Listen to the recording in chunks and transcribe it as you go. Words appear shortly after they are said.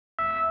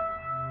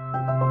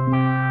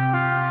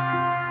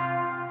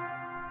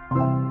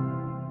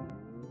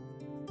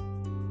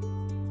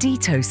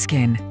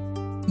Detoskin,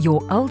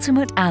 your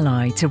ultimate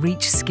ally to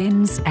reach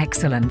skin's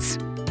excellence.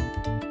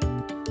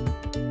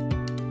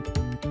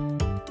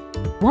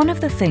 One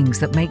of the things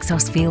that makes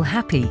us feel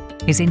happy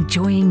is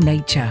enjoying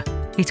nature.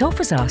 It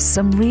offers us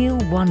some real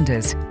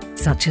wonders,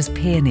 such as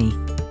Peony.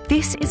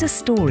 This is a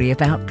story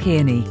about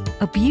Peony,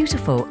 a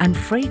beautiful and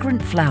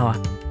fragrant flower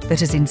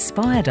that has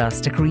inspired us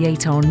to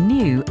create our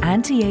new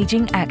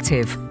anti-aging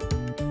active.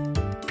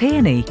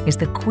 Peony is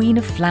the queen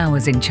of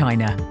flowers in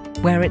China,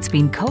 where it's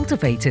been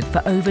cultivated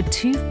for over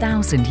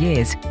 2,000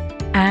 years,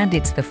 and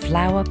it's the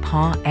flower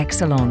par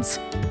excellence,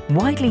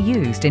 widely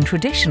used in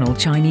traditional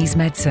Chinese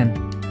medicine.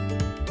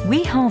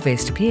 We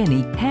harvest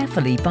peony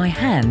carefully by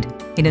hand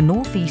in a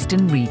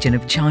northeastern region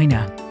of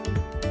China.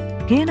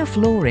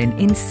 Peoniflorin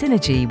in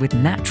synergy with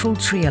natural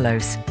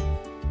trehalose,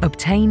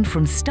 obtained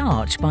from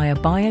starch by a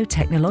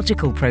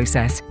biotechnological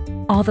process,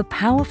 are the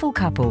powerful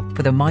couple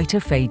for the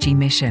mitophagy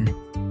mission.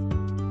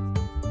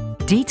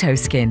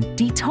 Detoskin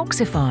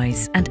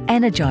detoxifies and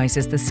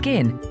energizes the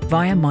skin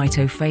via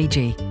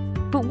mitophagy.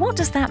 But what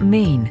does that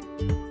mean?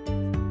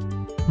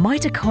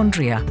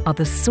 Mitochondria are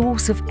the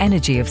source of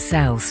energy of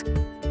cells.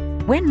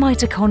 When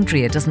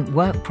mitochondria doesn't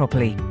work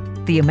properly,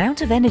 the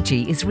amount of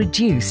energy is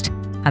reduced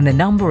and the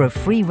number of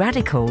free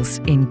radicals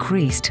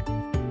increased.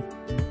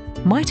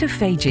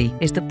 Mitophagy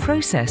is the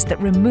process that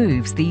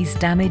removes these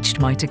damaged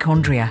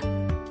mitochondria.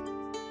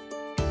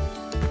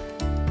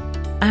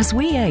 As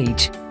we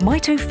age,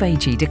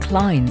 mitophagy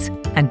declines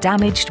and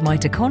damaged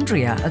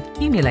mitochondria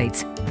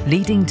accumulates,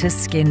 leading to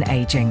skin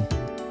aging.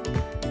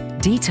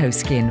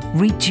 Detoskin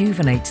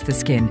rejuvenates the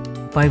skin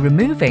by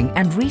removing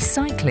and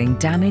recycling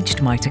damaged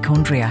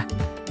mitochondria.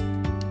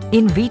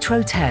 In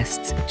vitro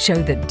tests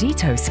show that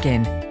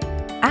Detoskin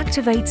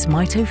activates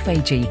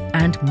mitophagy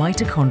and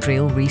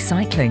mitochondrial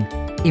recycling,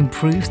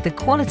 improves the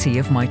quality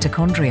of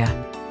mitochondria.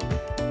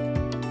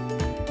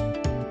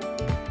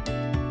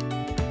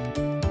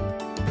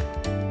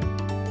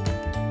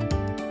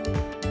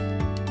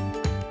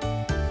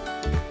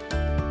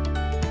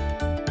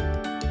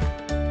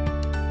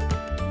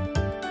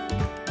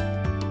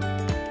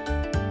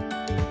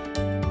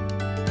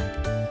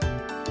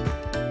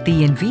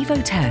 The in vivo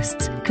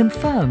tests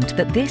confirmed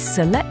that this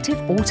selective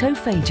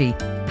autophagy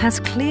has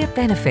clear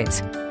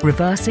benefits,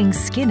 reversing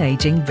skin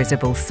aging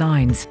visible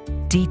signs,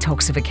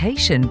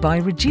 detoxification by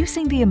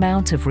reducing the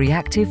amount of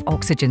reactive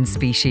oxygen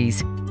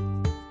species.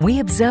 We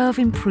observe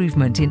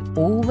improvement in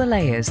all the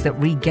layers that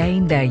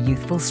regain their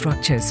youthful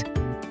structures,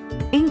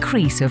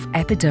 increase of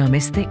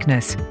epidermis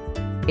thickness,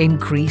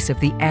 increase of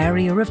the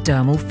area of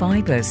dermal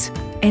fibers,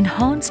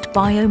 enhanced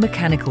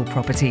biomechanical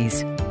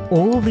properties.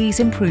 All these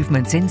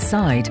improvements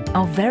inside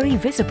are very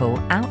visible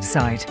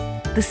outside.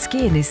 The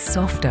skin is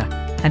softer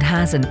and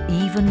has an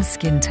even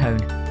skin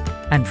tone.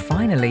 And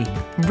finally,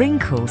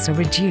 wrinkles are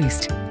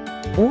reduced.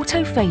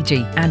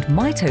 Autophagy and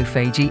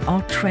mitophagy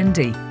are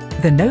trendy.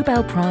 The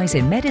Nobel Prize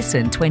in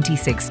Medicine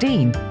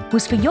 2016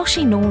 was for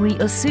Yoshinori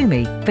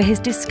Osumi for his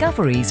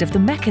discoveries of the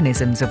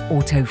mechanisms of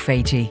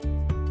autophagy.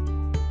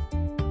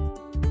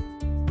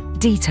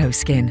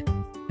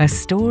 Detoskin, a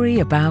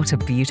story about a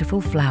beautiful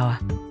flower.